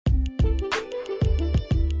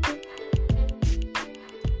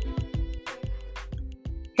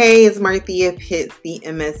Hey, it's Marthea Pitts, the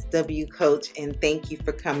MSW coach, and thank you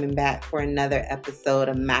for coming back for another episode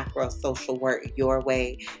of Macro Social Work Your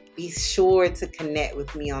Way. Be sure to connect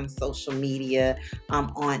with me on social media. I'm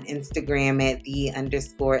on Instagram at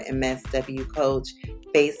 _MSW coach,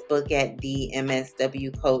 Facebook at the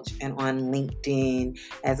MSW coach, and on LinkedIn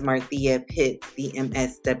as Marthea Pitts, the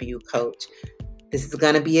MSW coach. This is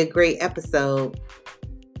going to be a great episode.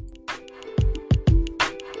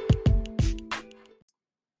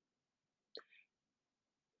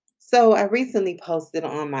 So I recently posted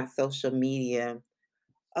on my social media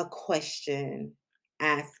a question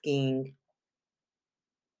asking,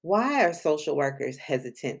 why are social workers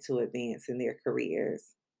hesitant to advance in their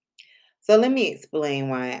careers? So let me explain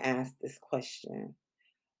why I asked this question.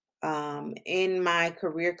 In my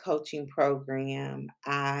career coaching program,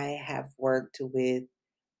 I have worked with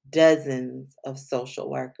dozens of social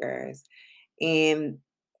workers. And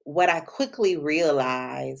what I quickly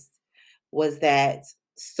realized was that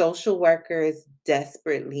social workers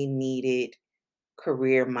desperately needed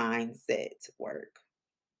career mindset work.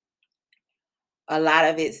 A lot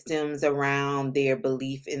of it stems around their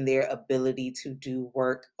belief in their ability to do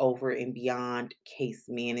work over and beyond case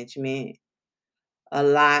management. A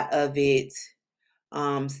lot of it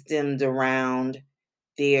stemmed around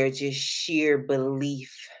their just sheer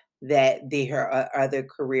belief that there are other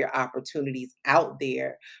career opportunities out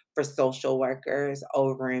there for social workers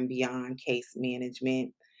over and beyond case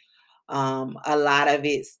management. A lot of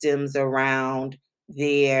it stems around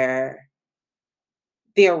their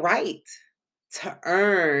right to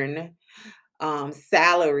earn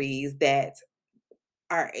salaries that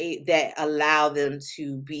allow them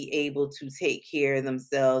to be able to take care of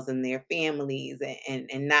themselves and their families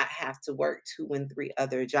and not have to work 2 and 3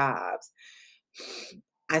 other jobs.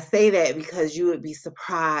 I say that because you would be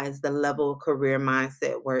surprised the level of career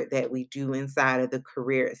mindset work that we do inside of the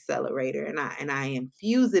career accelerator. And I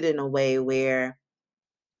infuse it in a way where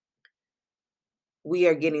we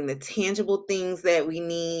are getting the tangible things that we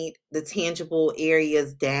need, the tangible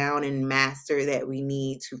areas down and master that we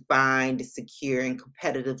need to find, secure, and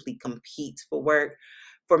competitively compete for work,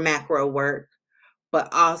 for macro work, but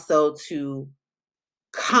also to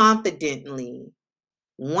confidently,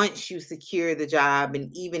 once you secure the job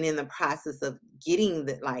and even in the process of getting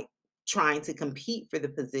trying to compete for the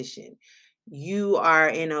position, you are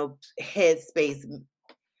in a headspace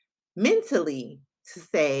mentally to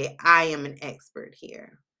say, I am an expert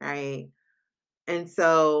here, right? And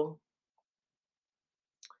so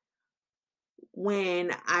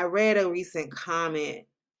when I read a recent comment,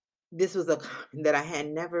 this was a comment that I had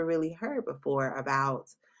never really heard before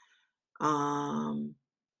about um,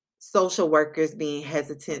 social workers being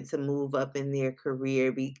hesitant to move up in their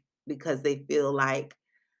career because they feel like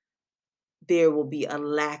there will be a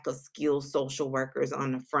lack of skilled social workers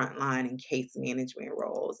on the front line in case management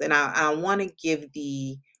roles. And I want to give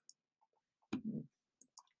the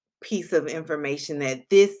piece of information that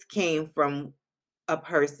this came from a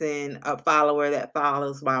follower that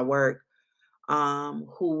follows my work,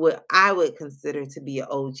 who I would consider to be an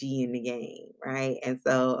OG in the game, right? And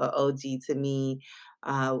so a OG to me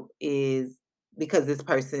is because this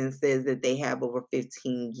person says that they have over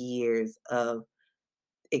 15 years of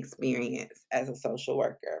experience as a social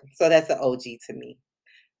worker. So that's an OG to me.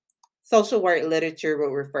 Social work literature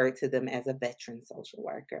would refer to them as a veteran social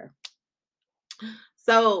worker.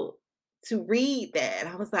 So to read that,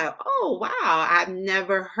 I was like, oh, wow, I've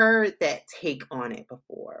never heard that take on it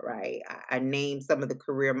before, right? I named some of the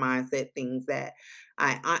career mindset things that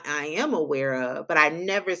I am aware of, but I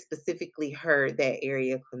never specifically heard that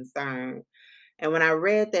area of concern. And when I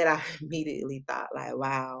read that, I immediately thought, like,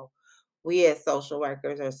 wow, we as social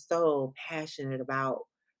workers are so passionate about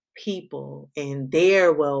people and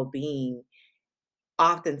their well being,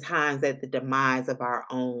 oftentimes at the demise of our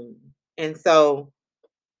own. And so,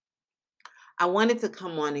 I wanted to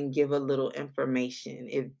come on and give a little information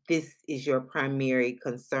if this is your primary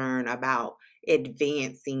concern about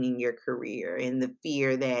advancing in your career and the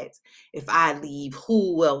fear that if I leave,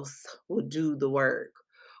 who else will do the work?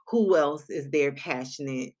 Who else is there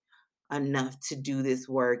passionate enough to do this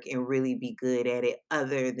work and really be good at it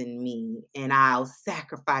other than me? And I'll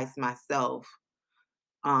sacrifice myself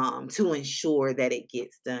to ensure that it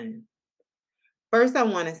gets done. First, I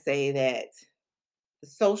want to say that the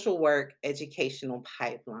social work educational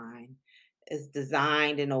pipeline is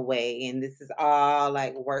designed in a way, and this is all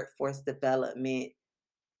like workforce development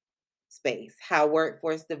space, how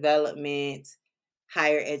workforce development,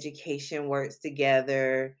 higher education works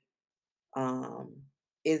together, um,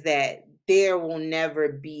 is that there will never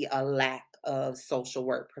be a lack of social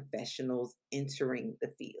work professionals entering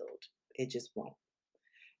the field. It just won't.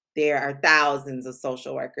 There are thousands of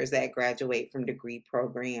social workers that graduate from degree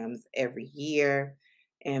programs every year.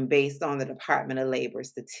 And based on the Department of Labor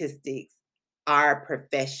statistics, our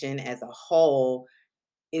profession as a whole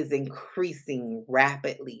is increasing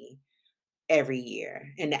rapidly every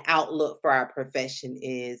year. And the outlook for our profession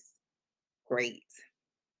is great.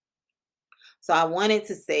 So I wanted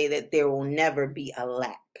to say that there will never be a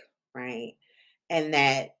lack, right? And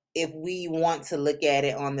that if we want to look at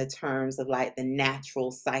it on the terms of like the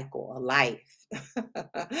natural cycle of life,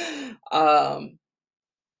 um,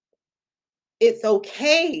 it's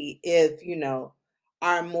okay if,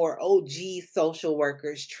 our more OG social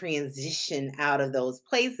workers transition out of those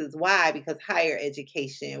places. Why? Because higher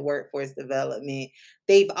education, workforce development,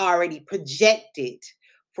 they've already projected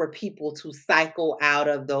for people to cycle out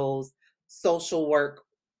of those social work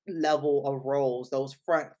level of roles, those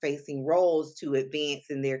front facing roles to advance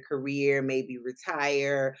in their career, maybe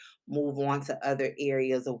retire, move on to other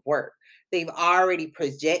areas of work. They've already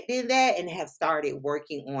projected that and have started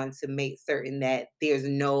working on to make certain that there's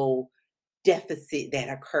no deficit that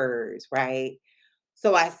occurs, right?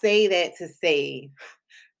 So I say that to say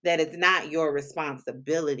that it's not your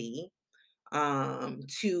responsibility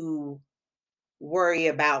to worry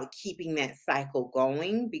about keeping that cycle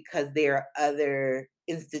going, because there are other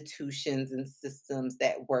institutions and systems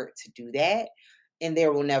that work to do that. And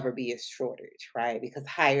there will never be a shortage, right? Because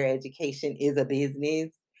higher education is a business.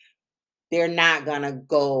 They're not gonna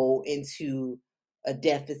go into a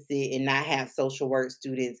deficit and not have social work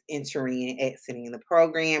students entering and exiting the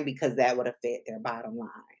program, because that would affect their bottom line.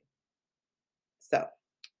 So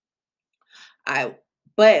I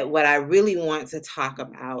but what I really want to talk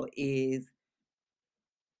about is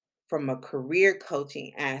from a career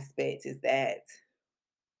coaching aspect is that,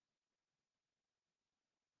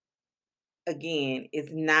 again,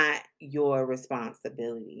 it's not your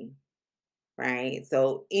responsibility, right?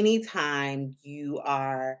 So anytime you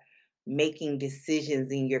are making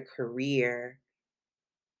decisions in your career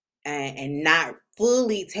and not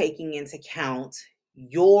fully taking into account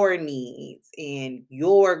your needs and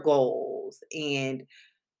your goals and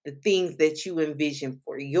the things that you envision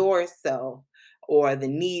for yourself or the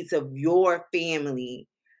needs of your family,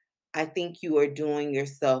 I think you are doing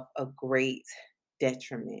yourself a great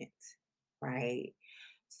detriment, right?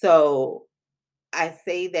 So I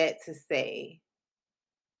say that to say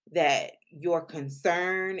that your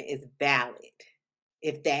concern is valid.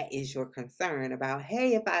 If that is your concern about,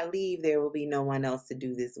 hey, if I leave, there will be no one else to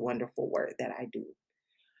do this wonderful work that I do.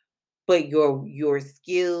 But your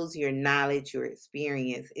skills, your knowledge, your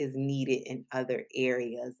experience is needed in other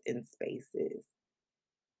areas and spaces.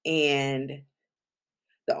 And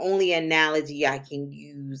the only analogy I can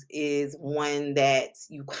use is one that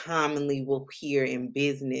you commonly will hear in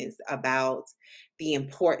business about the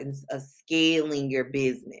importance of scaling your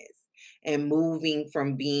business and moving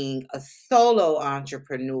from being a solo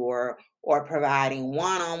entrepreneur or providing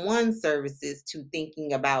one on one services to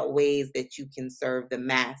thinking about ways that you can serve the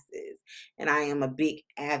masses. And I am a big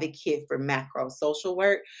advocate for macro social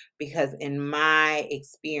work because, in my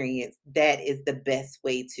experience, that is the best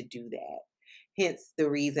way to do that. Hence the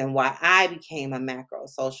reason why I became a macro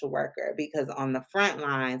social worker, because on the front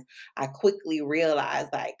lines, I quickly realized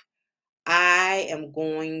like I am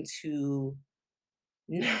going to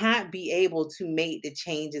not be able to make the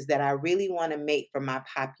changes that I really want to make for my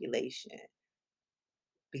population,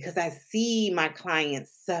 because I see my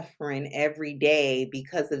clients suffering every day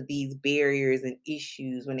because of these barriers and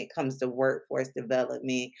issues when it comes to workforce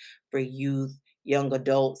development for youth, young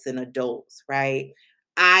adults, and adults, right?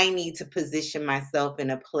 I need to position myself in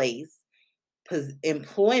a place,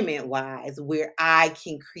 employment wise, where I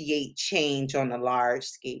can create change on a large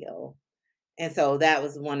scale. And so that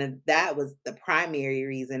was the primary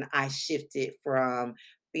reason I shifted from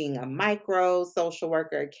being a micro social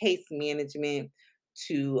worker, case management,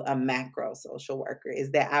 to a macro social worker,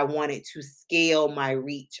 is that I wanted to scale my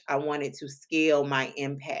reach. I wanted to scale my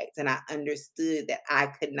impact. And I understood that I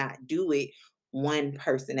could not do it one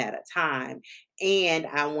person at a time. And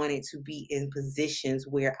I wanted to be in positions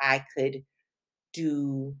where I could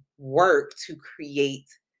do work to create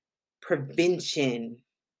prevention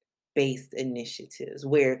based initiatives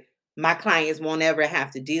where my clients won't ever have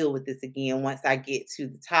to deal with this again once I get to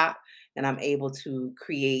the top and I'm able to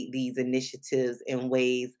create these initiatives and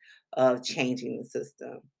ways of changing the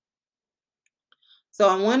system. So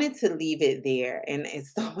I wanted to leave it there. And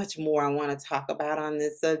it's so much more I want to talk about on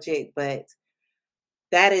this subject, but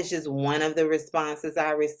that is just one of the responses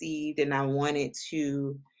I received. And I wanted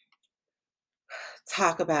to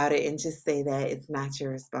talk about it and just say that it's not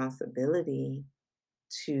your responsibility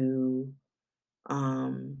to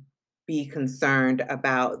um, be concerned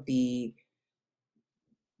about the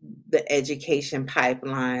education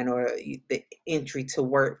pipeline or the entry to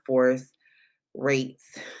workforce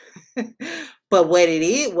rates. But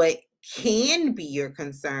what can be your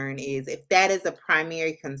concern is if that is a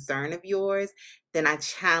primary concern of yours, then I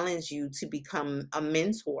challenge you to become a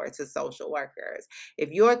mentor to social workers. If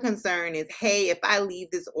your concern is, hey, if I leave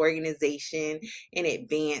this organization and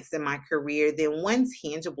advance in my career, then one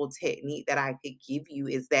tangible technique that I could give you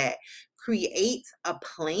is that create a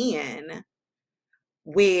plan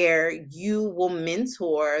where you will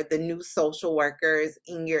mentor the new social workers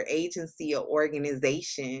in your agency or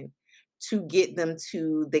organization to get them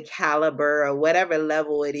to the caliber or whatever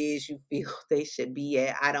level it is you feel they should be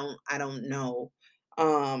at. I don't know.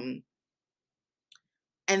 Um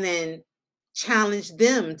and then challenge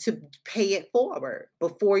them to pay it forward.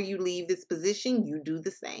 Before you leave this position, you do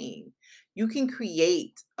the same. You can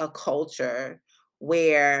create a culture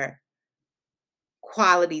where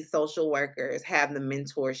quality social workers have the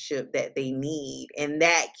mentorship that they need, and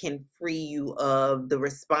that can free you of the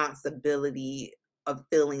responsibility of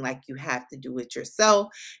feeling like you have to do it yourself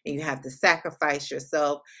and you have to sacrifice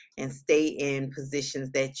yourself and stay in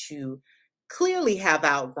positions that you clearly have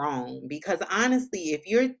outgrown. Because honestly, if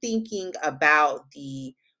you're thinking about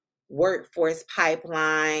the workforce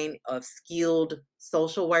pipeline of skilled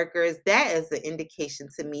social workers, that is an indication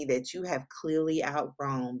to me that you have clearly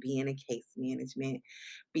outgrown being a case management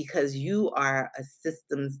because you are a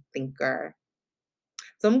systems thinker.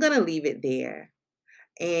 So I'm going to leave it there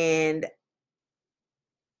and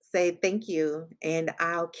say thank you. And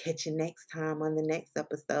I'll catch you next time on the next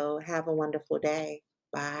episode. Have a wonderful day.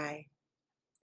 Bye.